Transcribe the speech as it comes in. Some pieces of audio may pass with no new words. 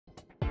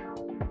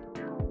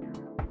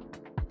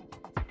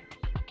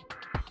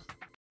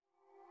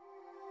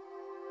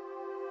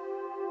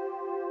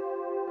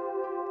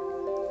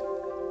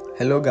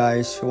Hello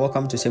guys,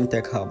 welcome to Same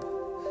Tech Hub.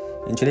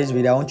 In today's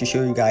video I want to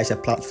show you guys a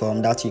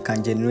platform that you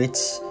can generate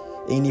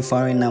any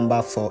foreign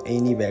number for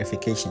any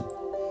verification.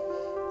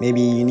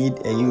 Maybe you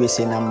need a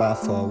USA number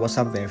for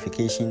WhatsApp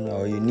verification,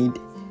 or you need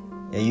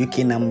a UK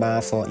number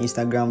for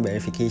Instagram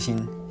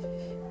verification.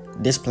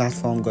 This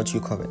platform got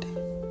you covered.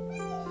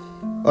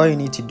 All you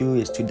need to do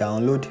is to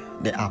download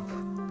the app.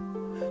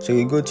 So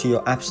you go to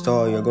your App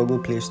Store, your Google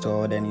Play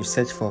Store, then you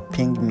search for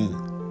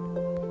PingMe.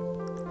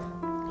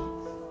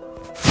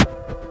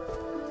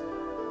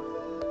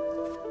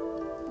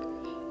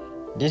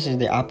 This is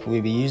the app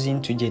we'll be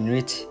using to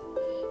generate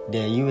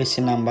the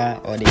USA number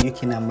or the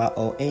UK number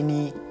or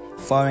any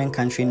foreign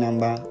country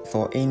number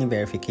for any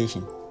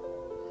verification.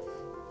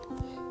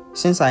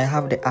 Since I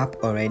have the app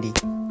already,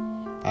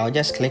 I'll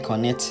just click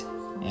on it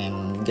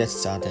and get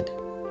started.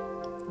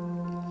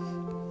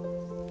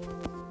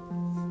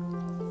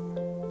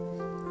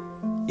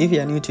 If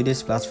you are new to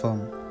this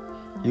platform,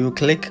 you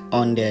click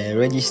on the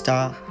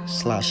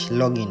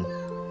register/login.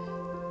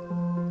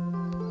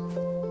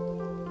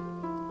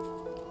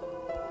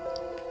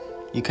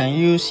 You can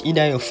use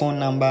either your phone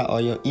number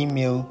or your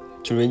email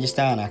to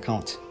register an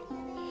account.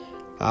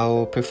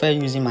 I'll prefer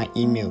using my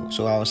email,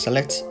 so I'll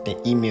select the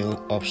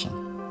email option.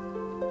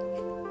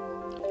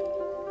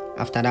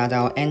 After that,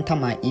 I'll enter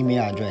my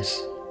email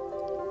address.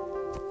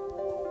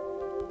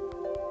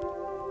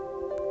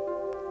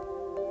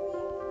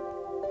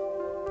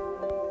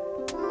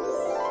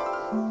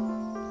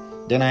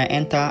 Then I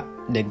enter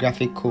the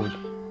graphic code.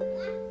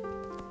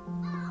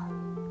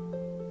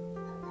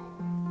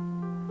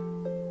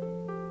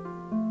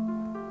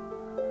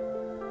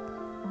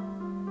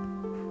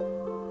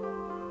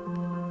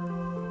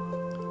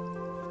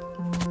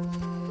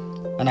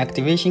 An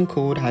activation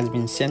code has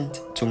been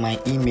sent to my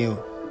email,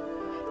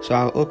 so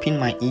I'll open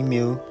my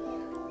email.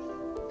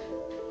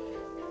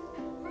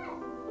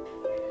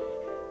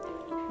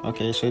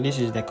 Okay, so this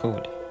is the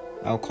code.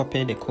 I'll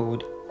copy the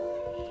code,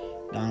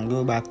 then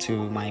go back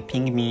to my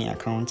PingMe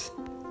account,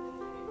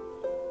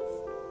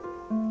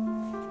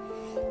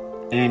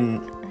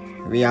 and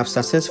we have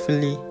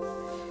successfully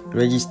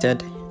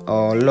registered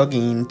or logged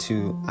in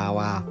to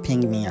our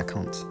PingMe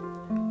account.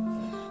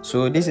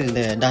 So this is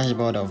the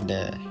dashboard of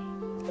the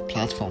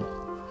platform.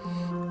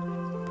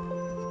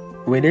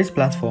 With this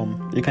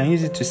platform, you can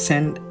use it to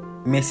send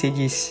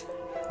messages,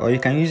 or you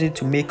can use it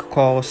to make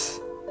calls,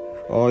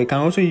 or you can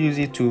also use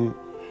it to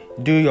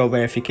do your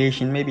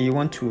verification. Maybe you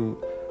want to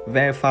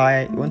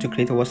verify, you want to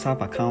create a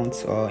WhatsApp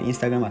account or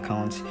Instagram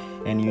account,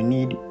 and you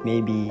need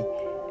maybe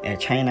a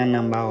China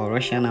number or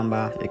Russian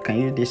number. You can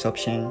use this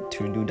option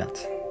to do that.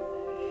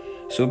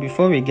 So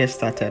before we get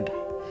started,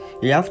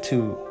 you have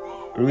to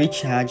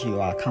recharge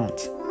your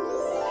account.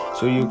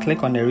 So you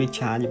click on the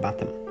recharge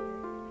button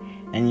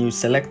and you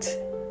select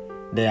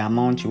the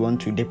amount you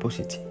want to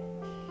deposit.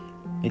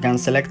 You can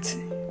select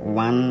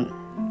 $1,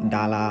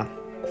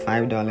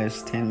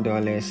 $5,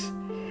 $10,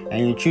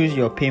 and you choose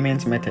your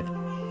payment method.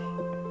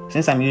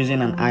 Since I'm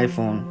using an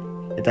iPhone,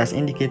 it has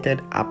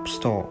indicated App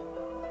Store.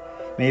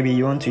 Maybe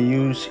you want to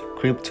use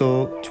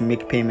crypto to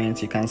make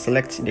payments. You can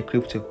select the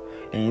crypto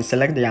and you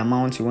select the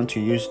amount you want to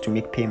use to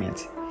make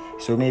payments.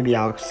 So maybe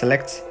I'll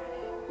select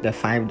the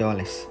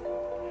 $5.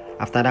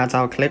 After that,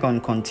 I'll click on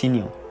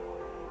continue.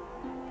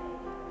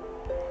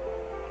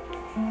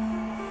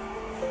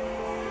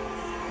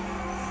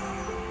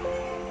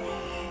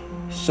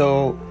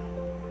 So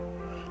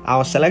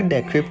I'll select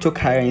the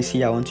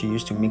cryptocurrency I want to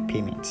use to make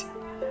payments,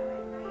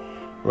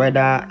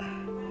 whether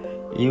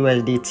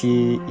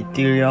USDT,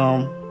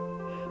 Ethereum.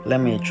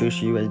 Let me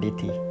choose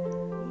USDT.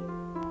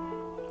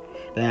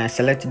 Then I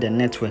select the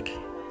network,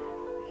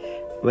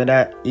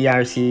 whether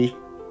ERC,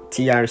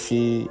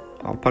 TRC,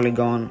 or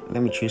Polygon.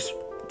 Let me choose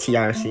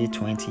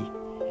TRC20.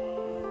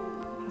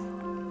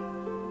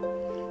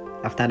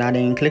 After that,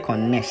 then click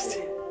on next.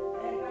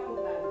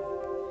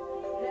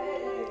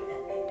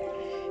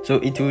 So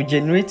it will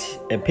generate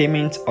a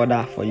payment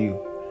order for you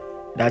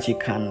that you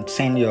can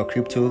send your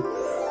crypto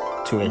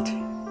to it.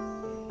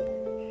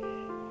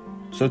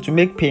 So to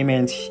make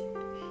payments,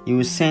 you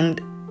will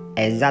send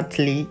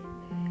exactly,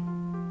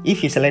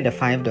 if you select the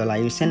 $5,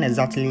 you send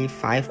exactly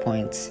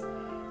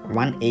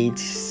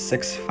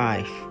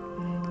 5.1865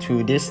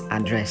 to this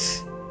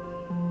address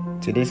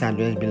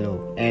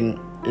below, and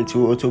it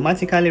will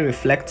automatically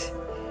reflect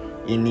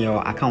in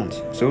your account.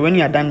 So when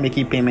you are done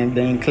making payment,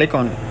 then you click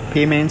on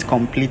payment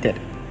completed,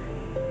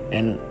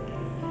 and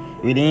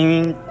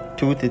within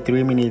 2 to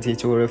 3 minutes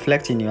it will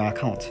reflect in your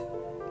account.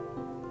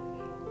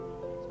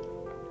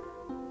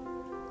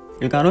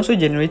 You can also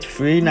generate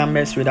free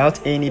numbers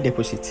without any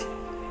deposit.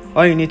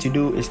 All you need to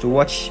do is to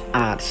watch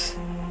ads.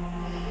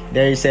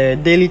 There is a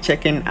daily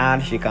check-in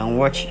ad you can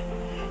watch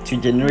to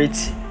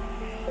generate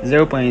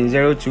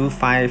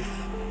 0.025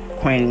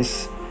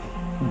 coins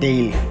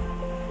daily,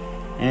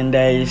 and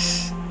there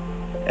is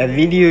a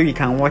video you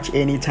can watch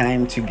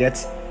anytime to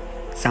get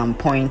some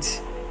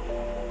points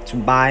to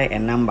buy a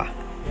number,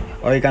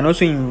 or you can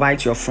also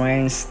invite your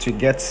friends to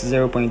get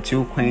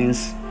 0.2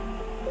 coins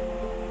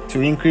to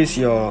increase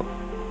your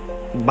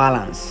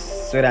balance.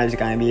 so that you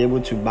can be able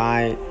to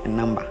buy a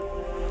number.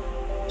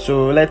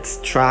 So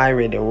let's try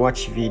with the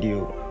watch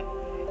video.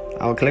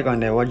 I'll click on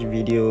the watch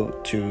video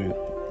to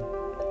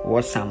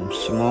watch some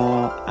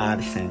small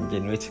ads and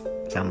generate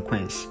some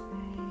coins.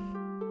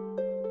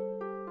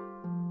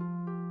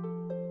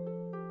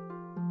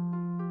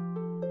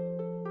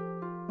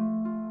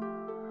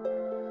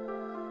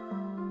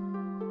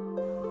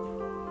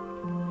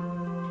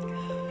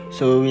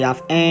 So we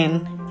have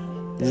earned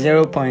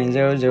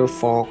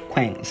 0.004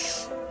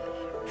 coins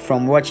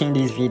from watching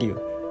this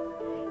video.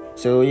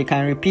 So you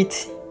can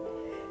repeat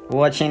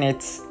watching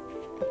it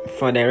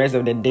for the rest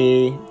of the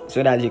day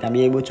so that you can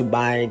be able to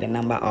buy the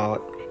number,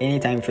 or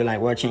anytime you feel like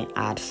watching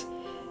ads,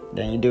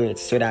 then you do it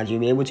so that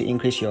you'll be able to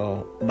increase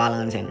your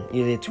balance and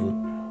use it to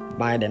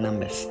buy the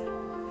numbers.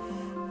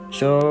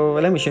 So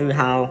let me show you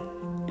how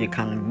you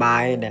can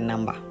buy the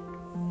number.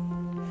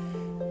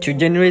 To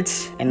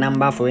generate a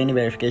number for any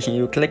verification,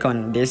 you click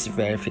on this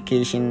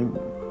verification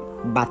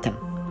button.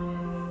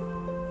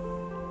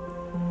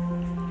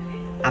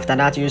 After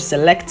that, you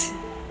select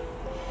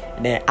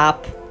the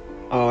app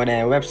or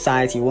the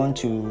website you want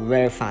to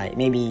verify.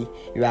 Maybe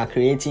you are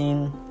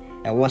creating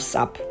a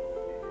WhatsApp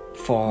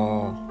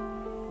for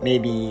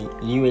maybe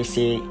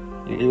USA.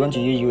 You want to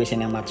use USA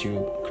number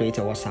to create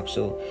a WhatsApp.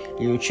 So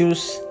you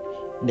choose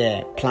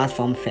the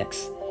platform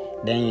first.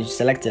 Then you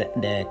select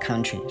the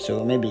country.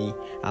 So maybe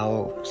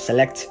I'll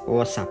select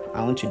WhatsApp.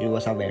 I want to do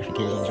WhatsApp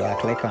verification, so I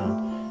click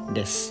on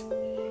this.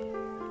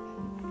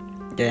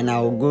 Then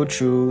I'll go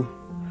through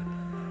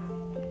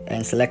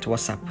and select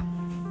WhatsApp.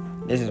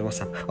 This is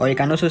WhatsApp. Or you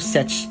can also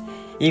search.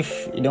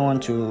 If you don't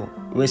want to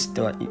waste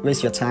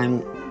your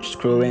time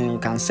scrolling, you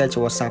can search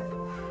WhatsApp.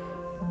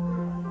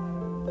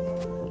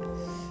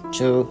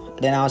 So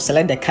then I'll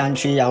select the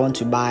country I want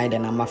to buy the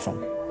number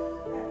from.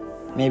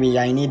 Maybe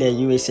I need a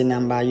USA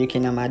number, UK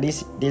number.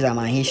 These are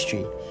my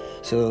history.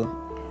 So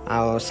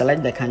I'll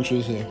select the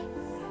country here.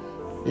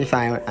 If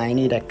I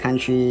need a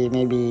country,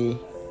 maybe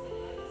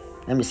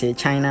let me say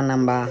China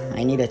number.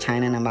 I need a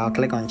China number. I'll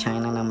click on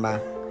China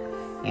number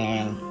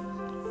and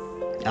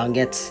I'll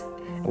get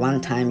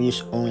one-time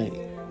use only.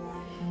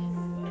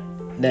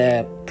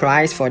 The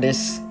price for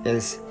this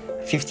is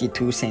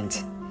 52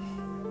 cents.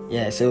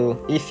 Yeah,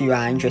 so if you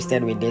are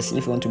interested with this,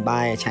 if you want to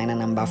buy a China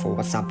number for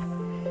WhatsApp,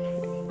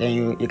 then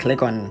you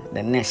click on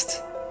the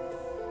next.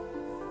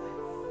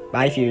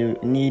 But if you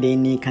need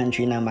any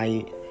country number,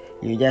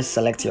 you just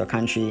select your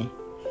country.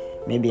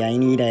 Maybe I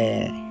need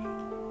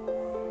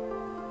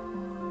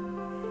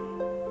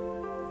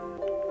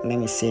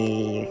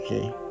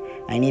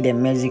I need a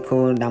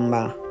Mexico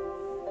number.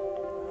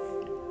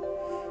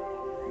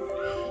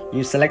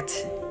 You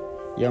select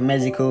your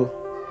Mexico.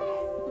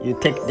 You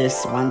take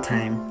this one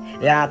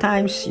time. There are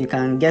times you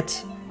can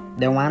get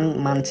the 1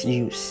 month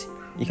use.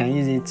 You can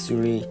use it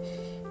to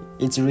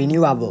it's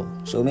renewable,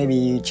 so maybe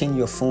you change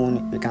your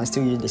phone, you can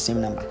still use the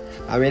same number.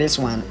 But with this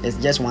one, it's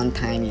just one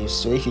time use,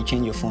 so if you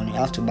change your phone, you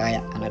have to buy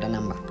another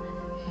number.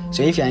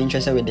 So if you are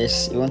interested with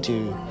this, you want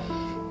to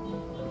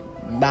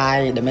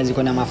buy the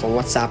Mexico number for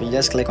WhatsApp, you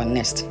just click on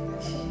next.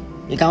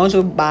 You can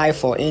also buy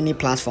for any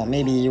platform.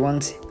 Maybe you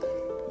want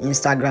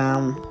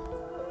Instagram,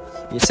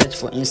 you search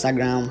for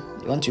Instagram.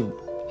 You want to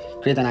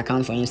create an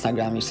account for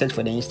Instagram, you search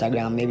for the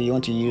Instagram. Maybe you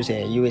want to use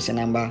a USA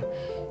number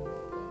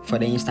for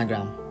the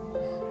Instagram.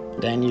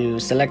 Then you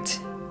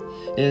select,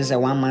 this is a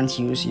 1 month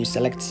use, you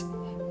select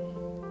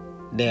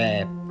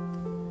the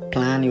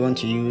plan you want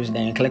to use,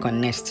 then you click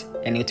on next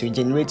and it will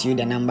generate you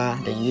the number,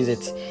 then you use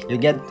it. You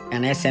get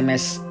an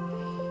SMS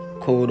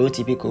code,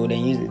 OTP code,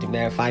 and use it to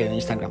verify your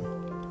Instagram.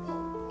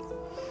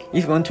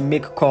 If you want to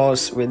make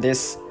calls with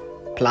this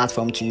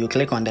platform too, you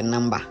click on the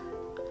number.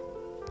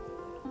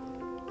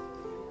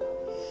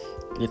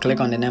 You click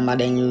on the number,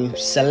 then you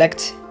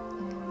select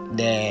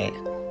the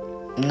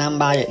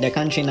number, the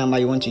country number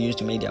you want to use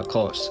to make their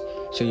calls.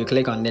 So you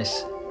click on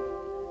this.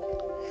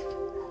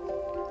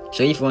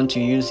 So if you want to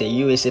use a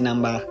USA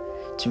number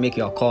to make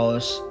your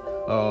calls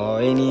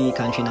or any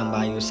country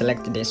number, you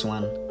select this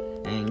one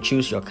and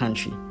choose your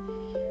country.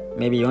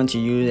 Maybe you want to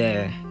use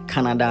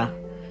Canada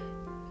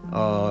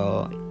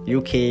or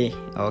UK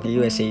or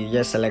USA, you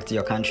just select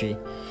your country.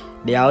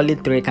 There are only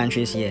 3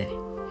 countries here.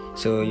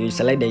 So you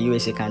select the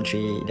USA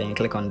country, then you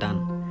click on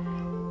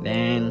done.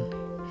 Then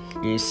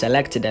you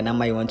select the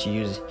number you want to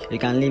use. You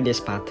can leave this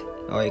part,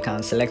 or you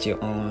can select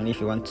your own. If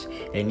you want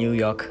a New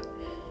York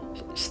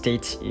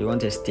state, you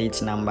want a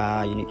state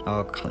number,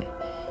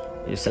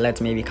 you select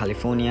maybe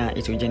California.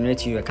 It will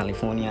generate you a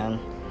Californian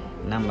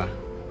number.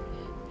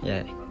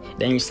 Yeah.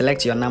 Then you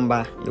select your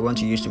number you want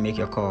to use to make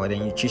your call.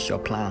 Then you choose your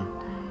plan.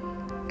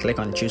 Click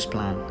on choose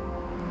plan.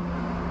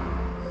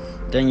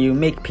 Then you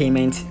make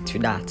payment to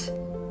that.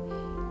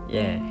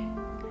 Yeah.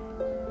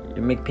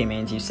 You make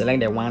payment, you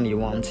select the one you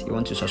want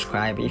to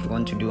subscribe. If you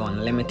want to do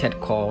unlimited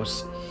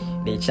calls,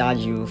 they charge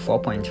you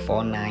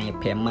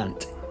 4.49 per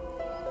month.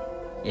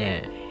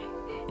 Yeah.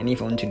 And if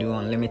you want to do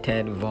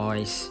unlimited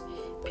voice,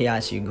 pay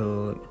as you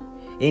go,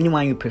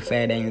 anyone you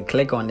prefer, then you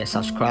click on the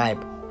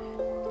subscribe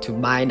to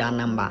buy that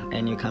number,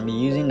 and you can be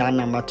using that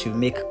number to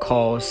make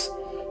calls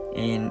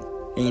in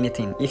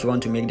anything. If you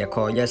want to make the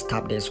call, just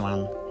tap this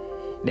one,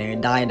 then you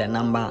dial the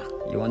number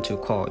you want to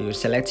call. You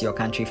select your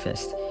country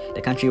first,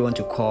 the country you want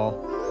to call,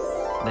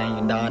 then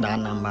you dial that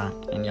number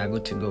and you are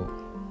good to go.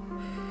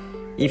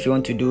 If you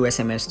want to do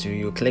SMS too,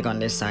 you click on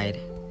this side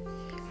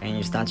and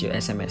you start your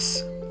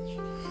SMS.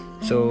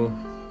 So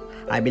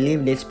I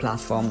believe this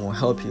platform will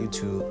help you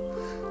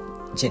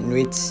to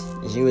generate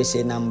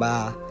USA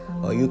number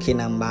or UK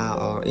number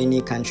or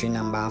any country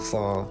number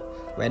for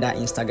whether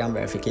Instagram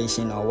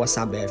verification or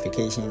WhatsApp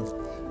verification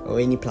or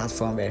any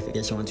platform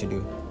verification you want to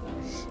do.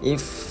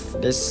 If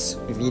this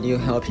video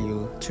helped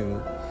you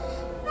to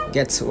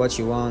get what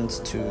you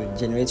want to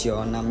generate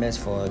your numbers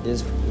for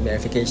these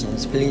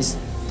verifications, please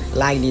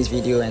like this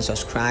video and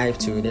subscribe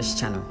to this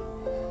channel.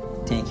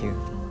 Thank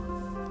you.